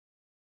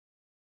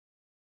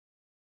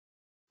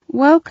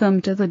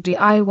Welcome to the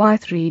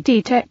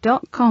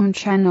DIY3DTech.com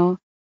channel.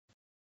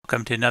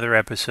 Welcome to another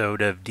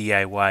episode of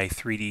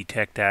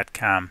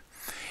DIY3DTech.com.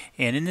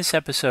 And in this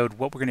episode,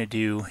 what we're going to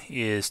do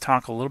is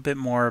talk a little bit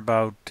more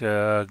about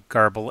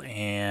GRBL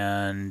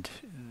and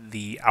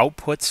the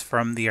outputs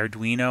from the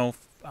Arduino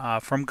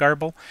from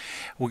GRBL.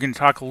 We're going to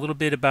talk a little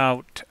bit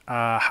about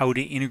how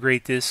to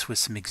integrate this with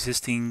some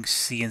existing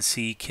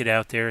CNC kit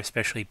out there,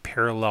 especially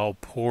parallel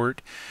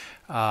port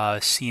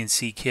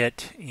CNC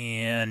kit,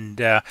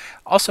 and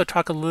also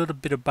talk a little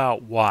bit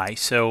about why.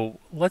 So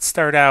let's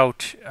start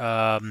out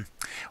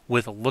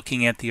with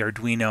looking at the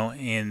Arduino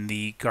and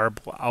the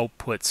GRBL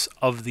outputs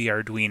of the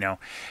Arduino.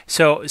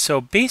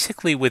 So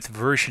basically with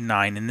version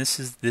 9, and this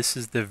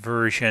is the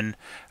version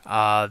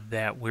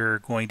that we're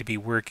going to be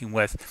working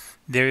with.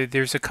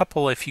 There's a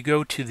couple. If you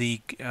go to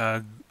the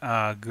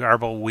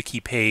GRBL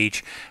wiki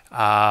page,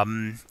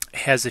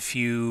 has a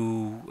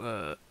few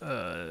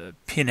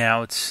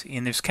pinouts,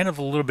 and there's kind of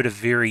a little bit of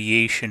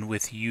variation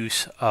with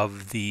use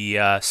of the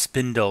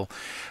spindle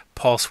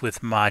pulse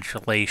width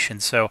modulation.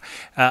 So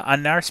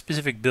on our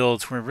specific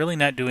builds, we're really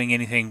not doing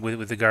anything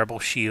with the GRBL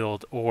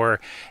shield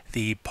or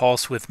the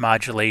pulse width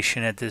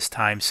modulation at this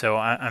time. So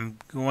I'm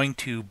going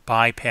to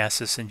bypass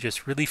this and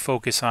just really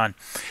focus on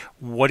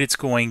what it's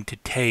going to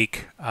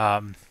take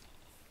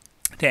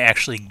to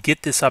actually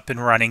get this up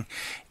and running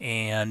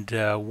and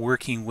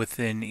working with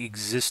an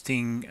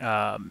existing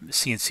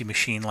CNC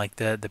machine like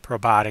the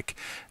Probotic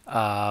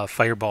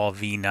Fireball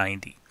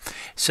V90.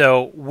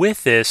 So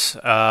with this,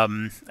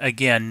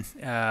 again,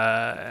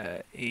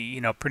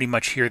 pretty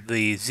much here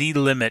the Z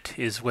limit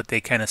is what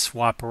they kind of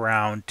swap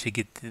around to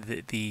get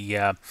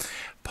the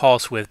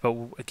pulse width. But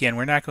again,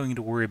 we're not going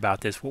to worry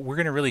about this. What we're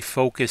going to really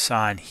focus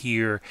on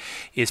here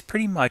is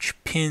pretty much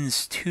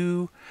pins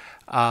 2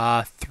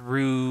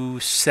 through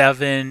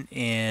 7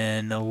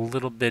 and a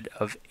little bit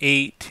of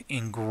 8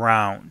 in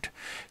ground.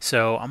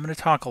 So I'm going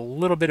to talk a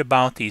little bit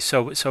about these.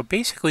 So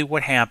basically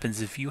what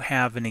happens if you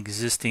have an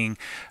existing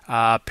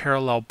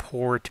parallel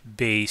port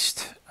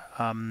based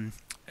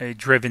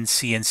driven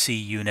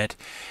CNC unit,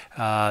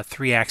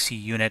 3-axis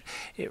unit,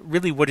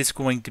 really what it's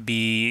going to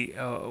be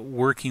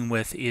working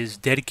with is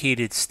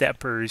dedicated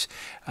steppers,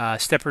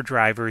 stepper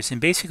drivers, and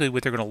basically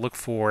what they're going to look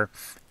for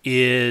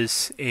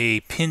is a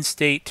pin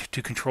state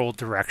to control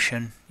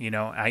direction,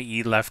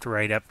 i.e. left,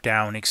 right, up,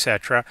 down,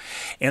 etc.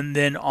 And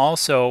then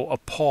also a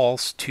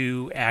pulse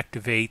to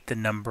activate the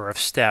number of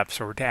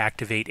steps or to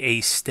activate a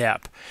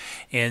step.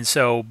 And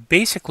so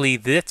basically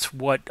that's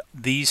what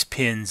these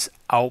pins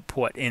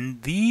output.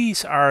 And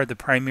these are the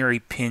primary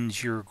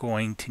pins you're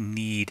going to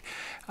need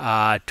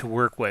to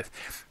work with.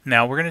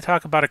 Now we're going to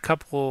talk about a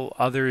couple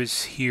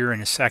others here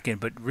in a second,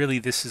 but really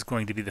this is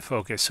going to be the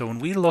focus. So when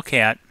we look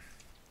at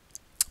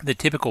the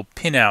typical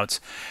pinouts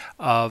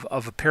of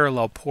a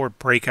parallel port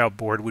breakout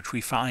board, which we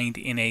find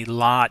in a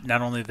lot,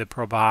 not only the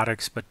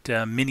Probotics, but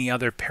many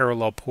other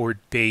parallel port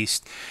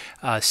based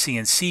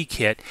CNC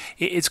kit,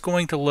 it's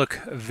going to look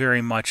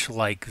very much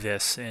like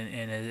this,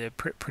 and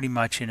pretty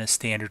much in a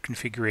standard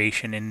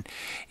configuration. And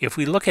if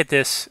we look at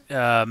this,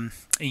 it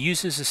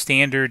uses a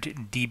standard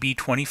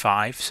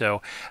DB25,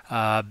 so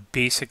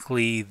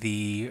basically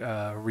the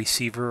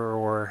receiver,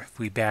 or if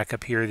we back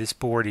up here, this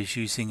board is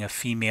using a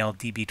female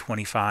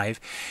DB25,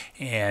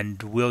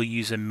 and we'll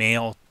use a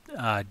male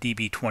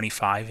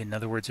DB25, in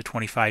other words a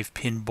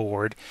 25-pin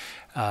board,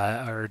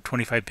 or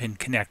 25-pin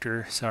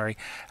connector, sorry,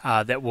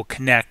 that will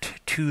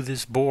connect to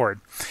this board.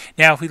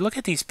 Now if we look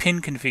at these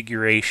pin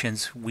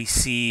configurations, we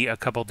see a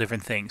couple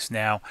different things.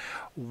 Now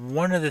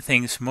one of the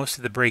things, most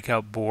of the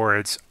breakout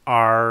boards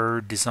are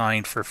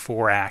designed for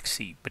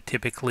 4-axis, but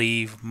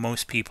typically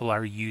most people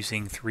are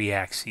using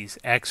 3-axis,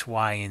 X,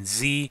 Y, and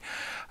Z.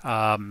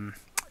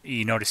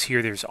 You notice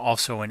here there's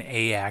also an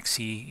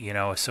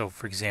A-axis, so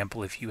for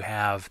example if you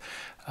have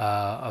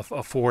a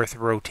 4th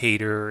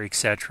rotator,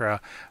 etc.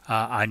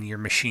 On your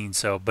machine.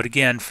 So, but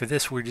again, for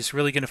this we're just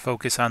really going to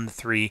focus on the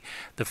 3.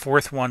 The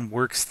 4th one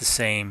works the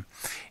same,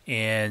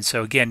 and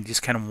so again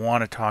just kind of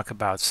want to talk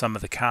about some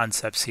of the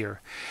concepts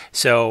here.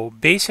 So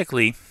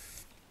basically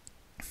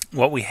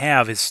what we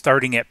have is,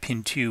 starting at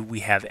pin 2, we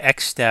have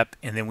X step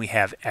and then we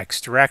have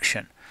X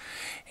direction.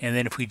 And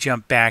then if we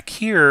jump back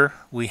here,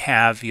 we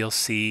have, you'll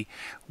see,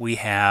 we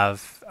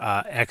have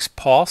X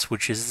pulse,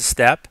 which is the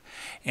step,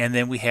 and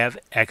then we have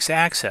X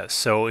axis.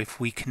 So if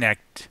we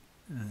connect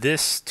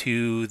this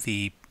to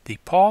the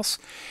pulse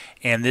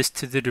and this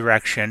to the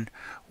direction,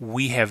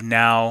 we have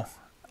now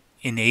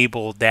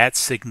enabled that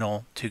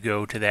signal to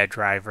go to that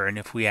driver. And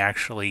if we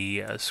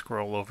actually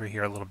scroll over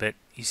here a little bit,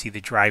 you see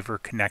the driver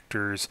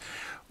connectors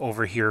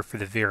over here for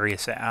the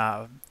various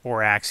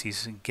 4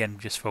 axes. Again,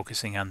 just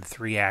focusing on the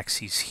 3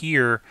 axes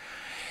here.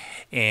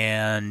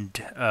 And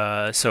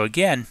so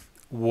again,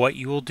 what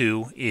you will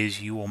do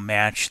is you will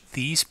match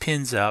these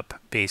pins up,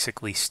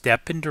 basically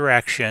step in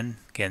direction,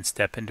 again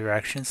step in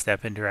direction,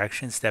 step in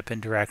direction, step in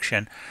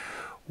direction,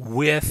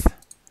 with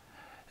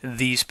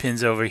these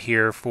pins over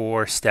here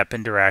for step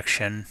in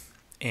direction,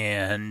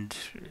 and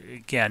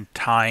again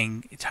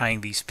tying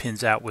these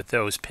pins out with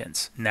those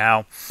pins.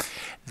 Now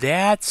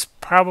that's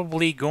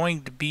probably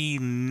going to be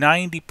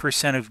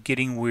 90% of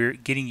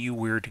getting you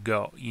where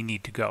you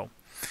need to go.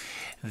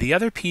 The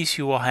other piece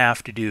you will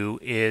have to do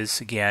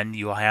is, again,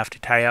 you will have to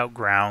tie out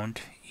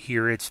ground.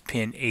 Here it's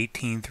pin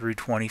 18 through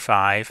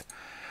 25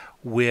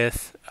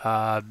 with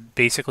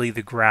basically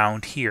the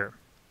ground here.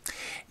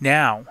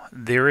 Now,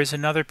 there is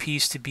another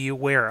piece to be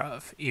aware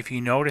of. If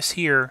you notice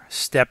here,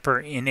 stepper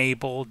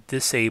enable,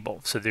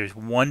 disable. So there's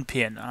one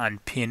pin on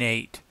pin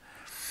 8.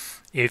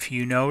 If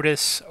you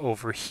notice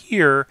over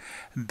here,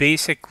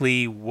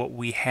 basically what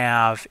we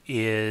have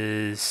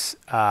is,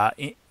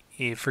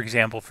 for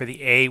example, for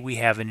the A, we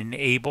have an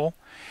enable,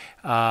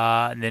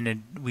 and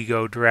then we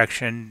go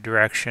direction,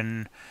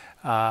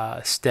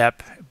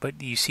 step.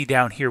 But you see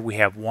down here we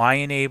have Y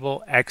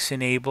enable, X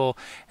enable,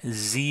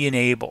 Z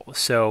enable.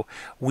 So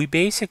we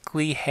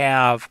basically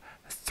have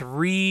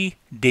 3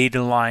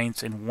 data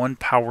lines and 1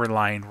 power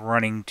line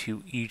running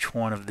to each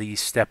one of these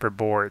stepper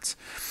boards.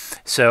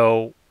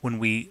 So when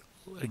we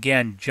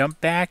again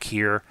jump back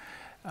here,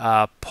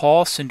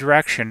 pulse and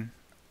direction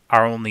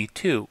are only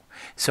 2.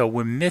 So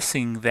we're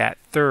missing that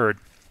third.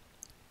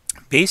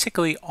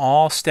 Basically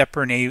all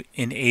stepper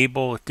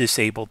enable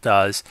disable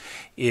does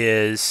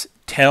is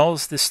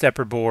tells the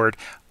stepper board,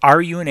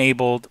 are you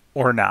enabled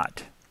or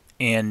not?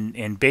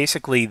 And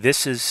basically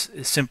this is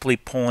simply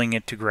pulling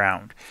it to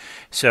ground.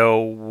 So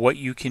what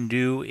you can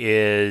do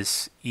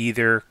is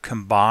either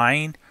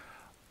combine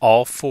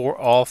all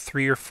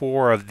 3 or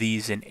 4 of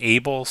these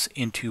enables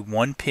into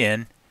one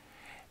pin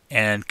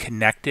and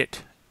connect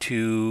it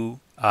to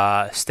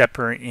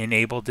stepper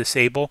enable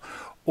disable,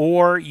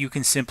 or you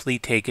can simply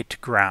take it to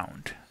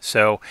ground.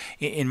 So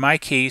in my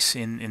case,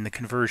 in the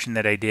conversion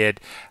that I did,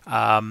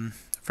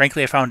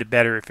 frankly I found it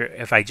better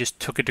if I just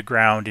took it to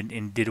ground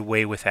and did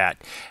away with that.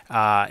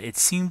 It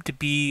seemed to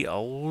be a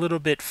little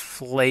bit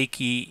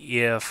flaky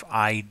if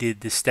I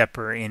did the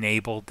stepper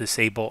enable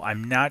disable.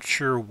 I'm not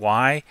sure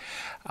why.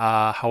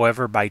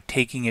 However, by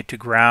taking it to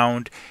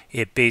ground,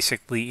 it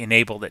basically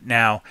enabled it.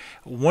 Now,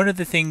 one of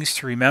the things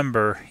to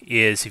remember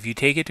is if you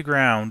take it to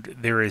ground,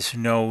 there is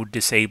no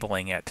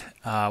disabling it.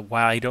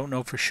 While I don't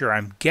know for sure,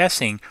 I'm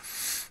guessing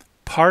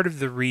part of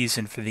the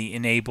reason for the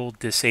enable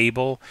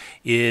disable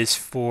is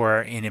for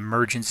an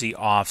emergency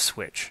off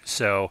switch.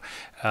 So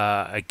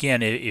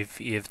again,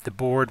 if the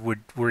board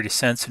were to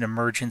sense an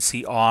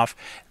emergency off,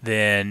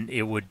 then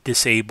it would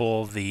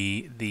disable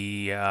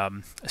the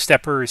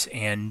steppers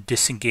and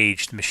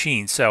disengage the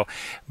machine. So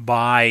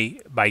by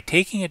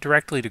taking it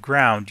directly to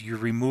ground, you're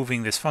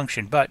removing this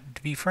function. But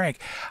to be frank,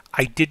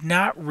 I did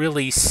not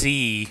really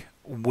see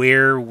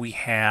where we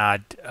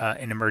had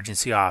an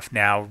emergency off.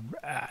 Now,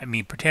 I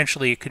mean,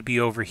 potentially it could be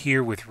over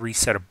here with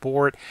reset of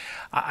board.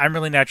 I'm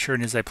really not sure,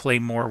 and as I play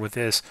more with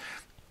this,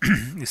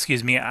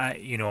 excuse me, I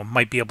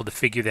might be able to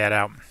figure that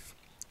out.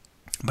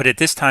 But at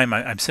this time,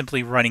 I'm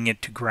simply running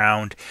it to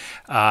ground.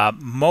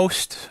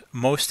 Most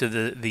of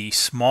the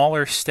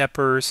smaller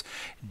steppers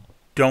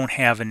don't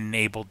have an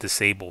enable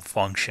disable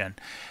function.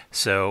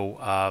 So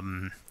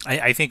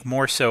I think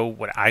more so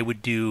what I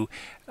would do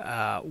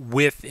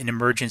with an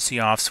emergency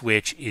off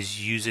switch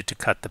is use it to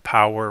cut the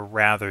power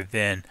rather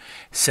than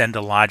send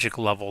a logic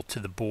level to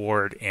the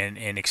board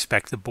and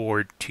expect the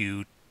board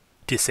to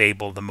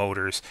disable the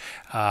motors.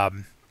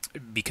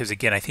 Because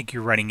again, I think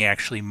you're running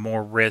actually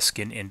more risk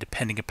in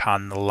depending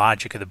upon the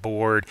logic of the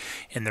board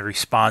and the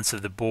response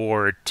of the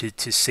board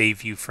to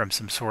save you from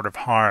some sort of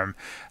harm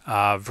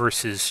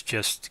versus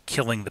just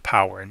killing the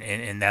power.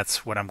 And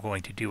that's what I'm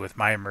going to do with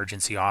my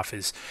emergency off,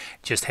 is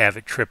just have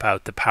it trip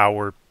out the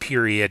power,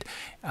 period,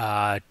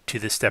 to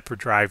the stepper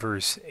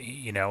drivers,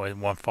 in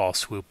one fall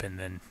swoop. And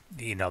then,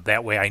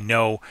 that way I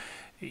know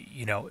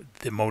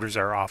the motors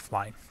are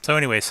offline. So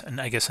anyways,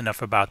 and I guess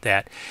enough about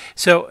that.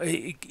 So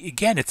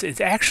again, it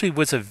actually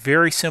was a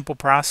very simple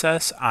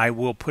process. I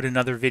will put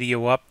another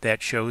video up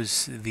that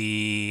shows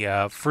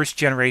the first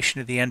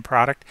generation of the end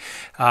product.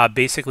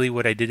 Basically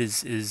what I did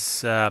is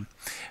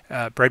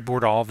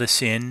breadboard all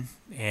this in,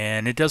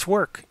 and it does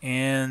work.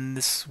 And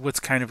this,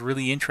 what's kind of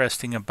really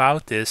interesting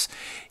about this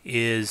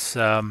is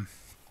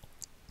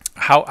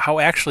how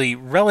actually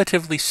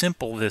relatively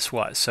simple this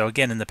was. So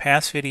again, in the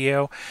past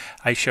video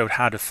I showed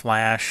how to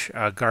flash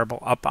GRBL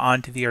up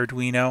onto the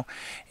Arduino,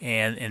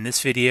 and in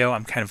this video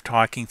I'm kind of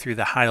talking through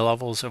the high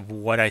levels of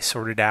what I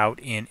sorted out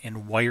in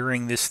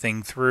wiring this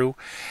thing through.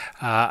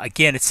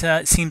 Again, it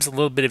seems a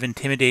little bit of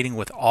intimidating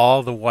with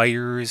all the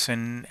wires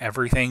and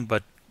everything,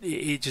 but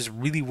it just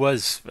really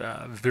was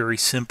very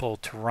simple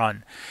to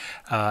run.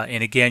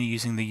 And again,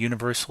 using the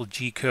universal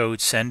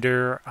G-code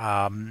sender,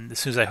 as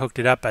soon as I hooked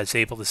it up, I was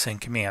able to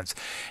send commands.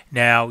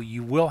 Now,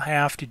 you will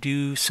have to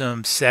do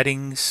some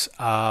settings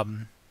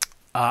on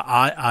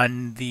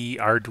the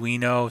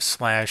Arduino /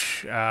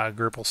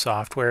 GRBL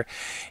software.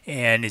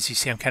 And as you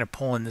see, I'm kind of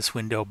pulling this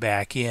window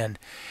back in.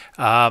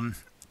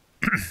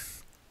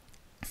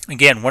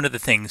 Again, one of the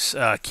things,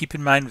 keep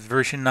in mind with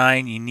version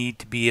 9, you need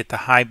to be at the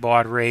high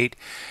baud rate,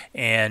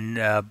 and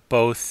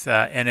both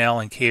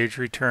NL and carriage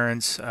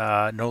returns,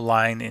 no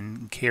line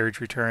and carriage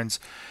returns,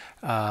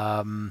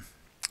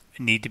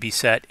 need to be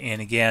set.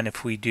 And again,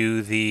 if we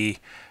do the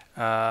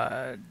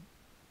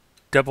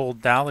double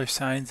dollar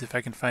signs, if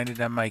I can find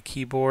it on my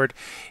keyboard,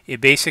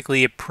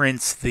 it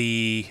prints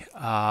the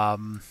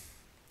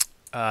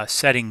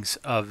settings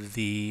of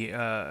the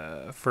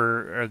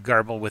for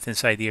GRBL with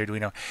inside the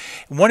Arduino.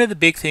 One of the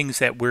big things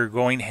that we're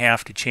going to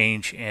have to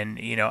change, and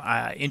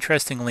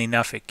interestingly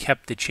enough, it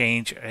kept the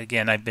change.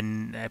 Again, I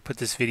put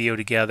this video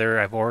together.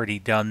 I've already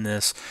done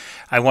this.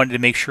 I wanted to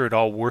make sure it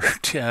all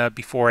worked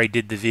before I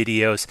did the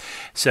videos.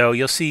 So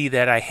you'll see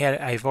that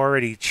I've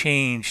already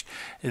changed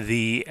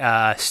the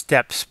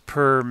steps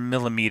per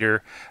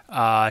millimeter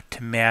to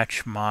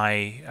match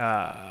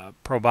my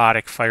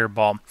Probotic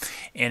Fireball.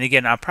 And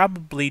again, I'll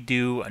probably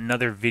do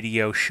another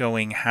video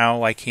showing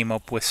how I came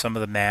up with some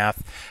of the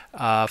math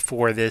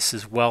for this,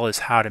 as well as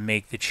how to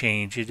make the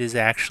change. It is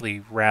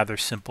actually rather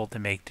simple to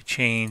make the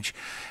change,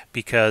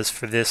 because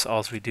for this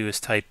all we do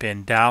is type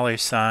in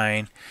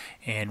 $,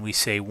 and we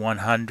say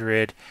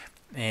 100,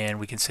 and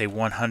we can say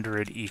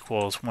 100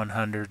 equals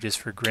 100 just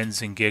for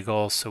grins and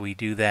giggles, so we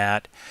do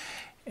that.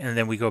 And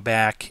then we go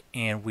back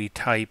and we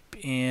type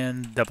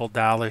in double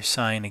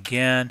 $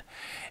 again,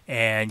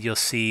 and you'll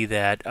see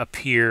that up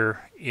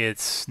here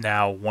it's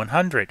now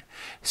 100.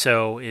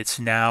 So it's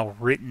now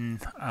written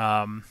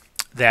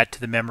that to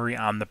the memory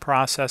on the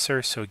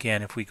processor. So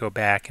again, if we go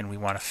back and we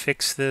want to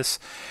fix this,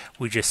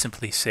 we just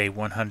simply say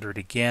 100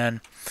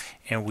 again,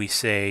 and we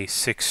say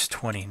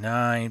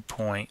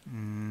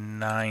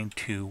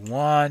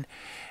 629.921,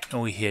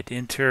 and we hit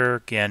enter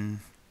again,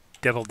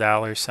 double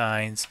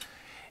 $,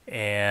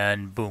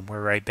 and boom,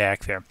 we're right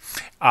back there.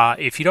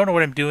 If you don't know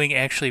what I'm doing,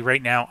 actually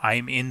right now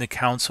I'm in the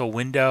console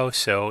window.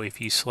 So if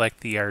you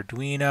select the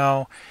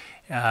Arduino,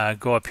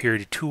 go up here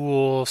to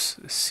Tools,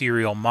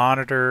 Serial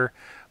Monitor,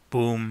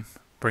 boom,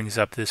 brings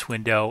up this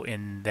window,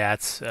 and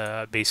that's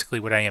basically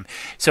what I am.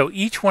 So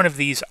each one of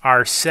these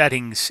are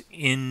settings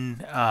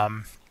in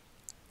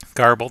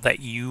GRBL that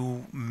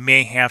you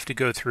may have to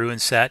go through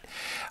and set.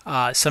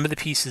 Some of the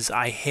pieces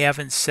I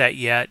haven't set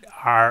yet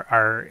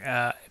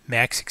are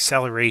max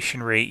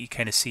acceleration rate. You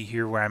kind of see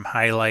here where I'm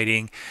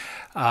highlighting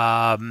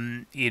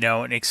an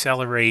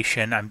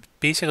acceleration. I'm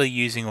basically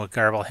using what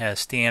GRBL has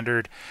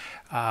standard.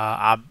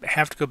 I'll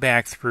have to go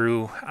back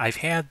through. I've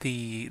had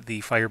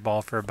the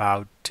Fireball for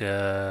about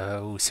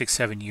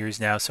 6-7 years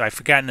now, so I've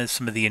forgotten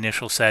some of the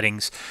initial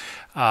settings.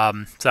 So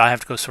I'll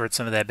have to go sort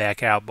some of that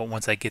back out, but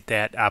once I get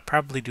that, I'll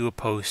probably do a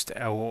post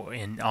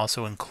and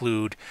also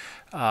include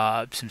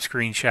some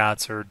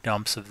screenshots or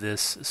dumps of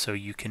this, so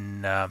you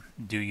can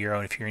do your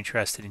own if you're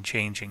interested in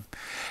changing.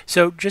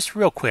 So just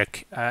real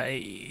quick,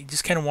 I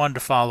just kind of wanted to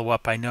follow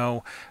up. I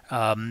know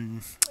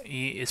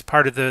as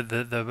part of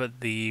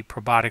the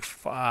Probotic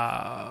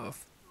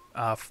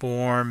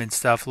form and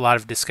stuff, a lot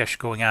of discussion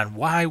going on.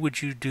 Why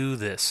would you do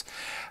this?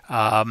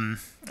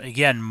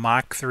 Again,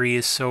 Mach 3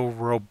 is so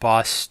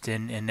robust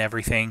and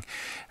everything,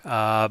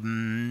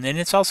 and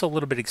it's also a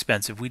little bit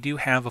expensive. We do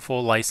have a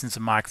full license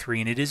of Mach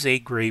 3, and it is a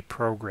great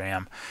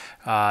program,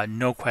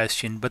 no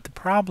question, but the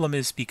problem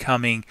is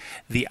becoming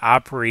the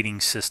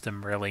operating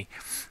system, really.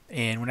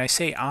 And when I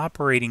say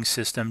operating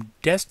system,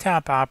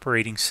 desktop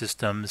operating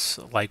systems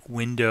like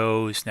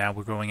Windows, now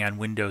we're going on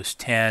Windows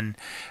 10,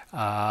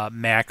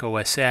 Mac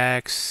OS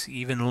X,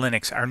 even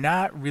Linux, are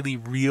not really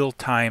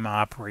real-time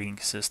operating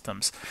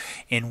systems.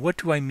 And what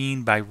do I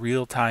mean by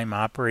real-time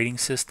operating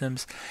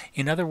systems?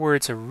 In other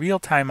words, a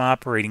real-time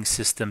operating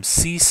system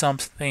sees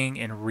something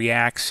and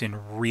reacts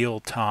in real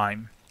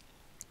time.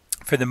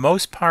 For the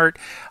most part,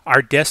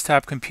 our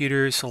desktop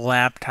computers,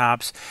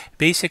 laptops,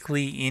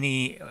 basically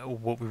any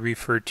what we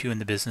refer to in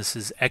the business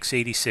as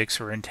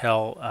x86 or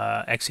Intel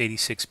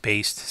x86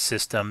 based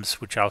systems,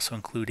 which also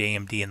include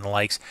AMD and the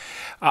likes,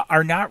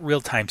 are not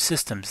real-time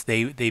systems.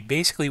 They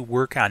basically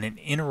work on an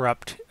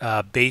interrupt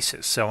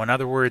basis. So in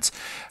other words,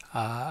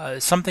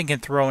 something can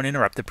throw an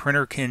interrupt. The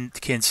printer can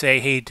say,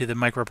 hey, to the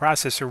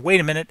microprocessor, wait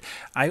a minute,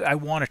 I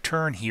want to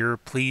turn here,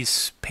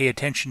 please pay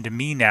attention to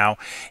me now.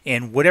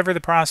 And whatever the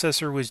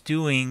processor was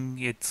doing,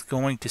 it's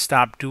going to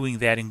stop doing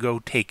that and go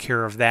take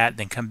care of that,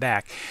 then come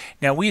back.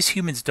 Now, we as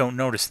humans don't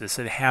notice this.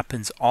 It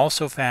happens all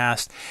so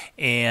fast,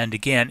 and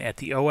again, at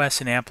the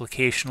OS and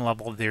application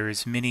level,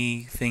 there's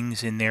many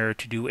things in there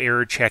to do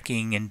error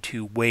checking and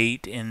to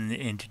wait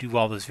and to do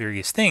all those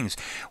various things.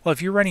 Well,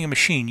 if you're running a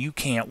machine, you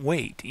can't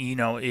wait.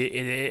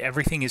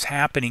 Everything is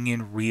happening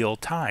in real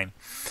time.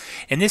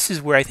 And this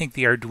is where I think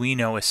the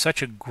Arduino is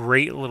such a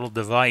great little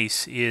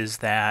device, is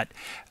that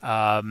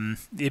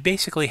it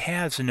basically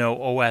has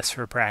no OS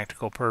for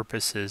practical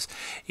purposes.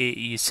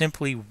 It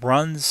simply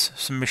runs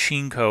some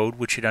machine code,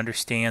 which it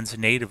understands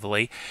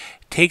natively,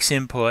 takes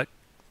input,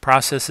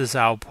 processes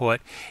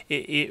output.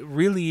 It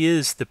really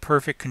is the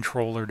perfect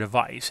controller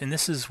device, and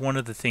this is one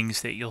of the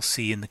things that you'll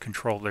see in the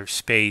controller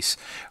space.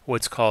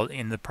 What's called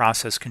in the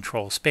process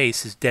control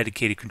space is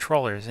dedicated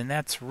controllers, and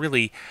that's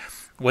really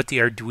what the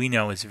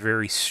Arduino is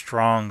very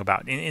strong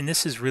about, and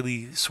this is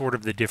really sort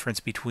of the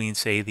difference between,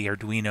 say, the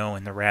Arduino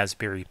and the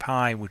Raspberry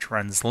Pi, which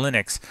runs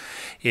Linux,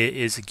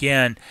 is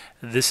again,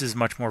 this is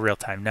much more real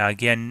time. Now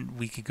again,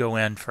 we could go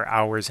in for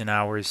hours and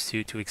hours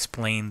to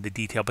explain the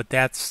detail, but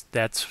that's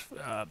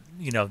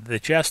the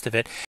gist of it.